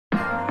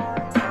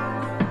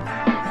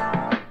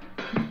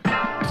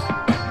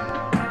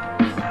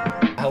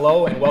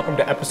Hello and welcome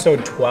to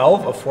episode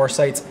 12 of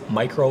Foresight's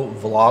micro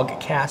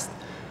vlogcast.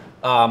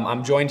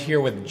 I'm joined here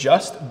with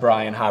just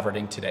Brian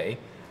Haverding today.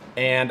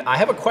 And I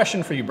have a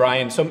question for you,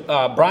 Brian. So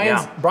Brian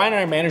and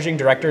I are managing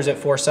directors at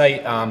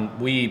Foresight.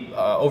 We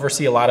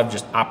oversee a lot of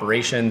just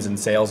operations and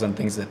sales and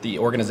things at the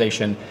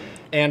organization.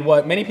 And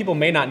what many people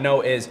may not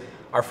know is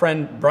our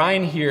friend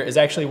Brian here is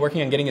actually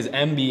working on getting his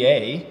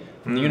MBA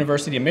from the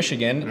University of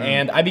Michigan.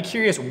 And I'd be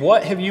curious,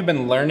 what have you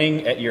been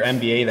learning at your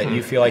MBA that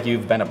you feel like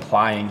you've been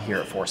applying here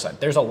at Foresight?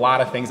 There's a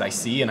lot of things I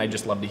see, and I'd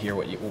just love to hear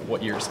what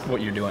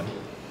you're doing.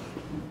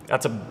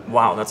 That's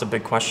a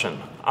big question.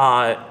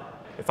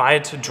 If I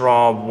had to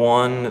draw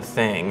one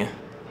thing,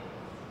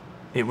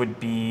 it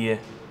would be,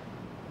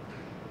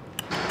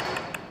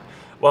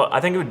 well, I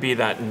think it would be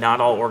that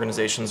not all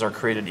organizations are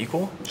created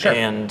equal. Sure.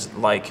 And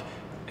like,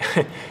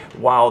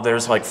 while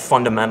there's like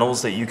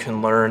fundamentals that you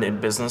can learn in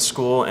business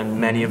school, and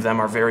many of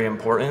them are very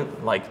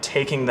important, like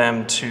taking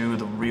them to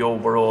the real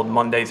world,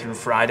 Monday through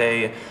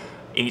Friday,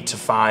 8 to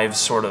 5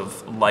 sort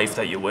of life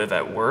that you live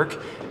at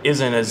work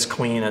isn't as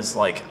clean as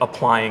like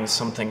applying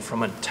something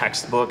from a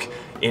textbook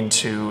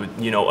into,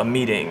 a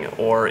meeting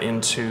or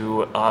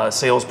into a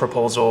sales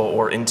proposal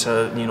or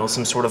into,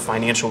 some sort of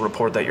financial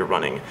report that you're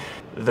running.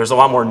 There's a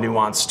lot more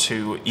nuance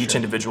to each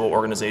individual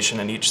organization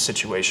and each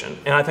situation.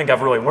 And I think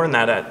I've really learned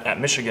that at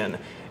Michigan.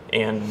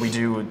 And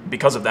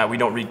because of that, we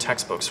don't read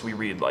textbooks, we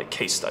read like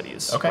case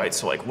studies, right?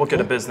 So like look at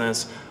a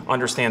business,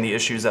 understand the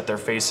issues that they're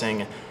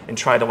facing, and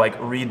try to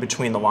like read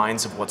between the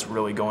lines of what's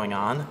really going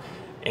on,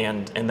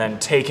 and then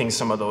taking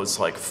some of those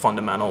like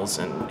fundamentals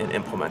and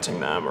implementing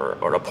them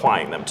or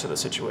applying them to the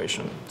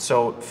situation.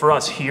 So for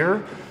us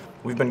here,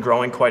 we've been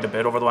growing quite a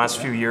bit over the last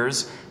few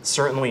years.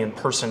 Certainly in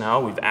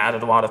personnel, we've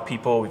added a lot of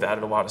people, we've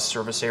added a lot of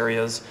service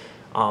areas.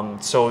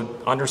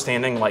 So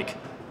understanding like,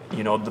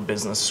 the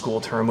business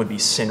school term would be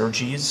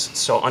synergies.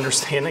 So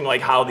understanding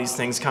like how these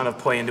things kind of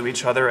play into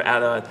each other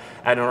at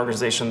an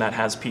organization that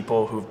has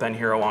people who've been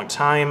here a long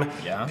time,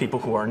 people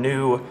who are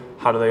new,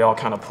 how do they all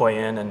kind of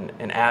play in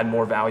and add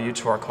more value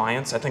to our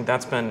clients? I think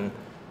that's been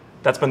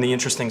the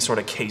interesting sort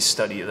of case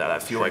study that I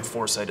feel like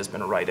Foresight has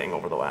been writing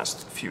over the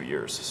last few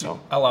years. So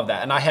I love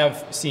that. And I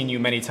have seen you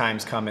many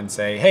times come and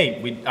say,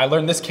 hey, I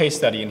learned this case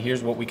study and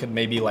here's what we could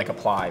maybe like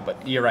apply.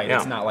 But you're right,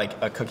 it's not like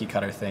a cookie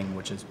cutter thing,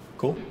 which is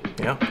cool.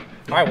 Yeah.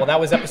 All right, well, that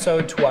was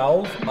episode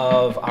 12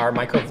 of our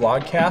micro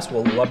vlogcast.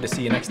 We'll love to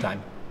see you next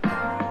time.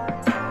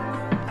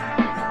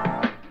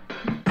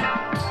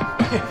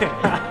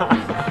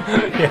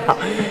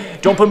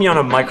 Don't put me on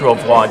a micro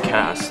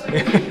vlogcast.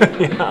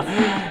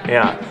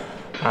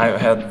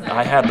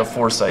 I had the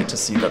foresight to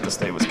see that this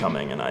day was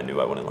coming, and I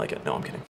knew I wouldn't like it. No, I'm kidding.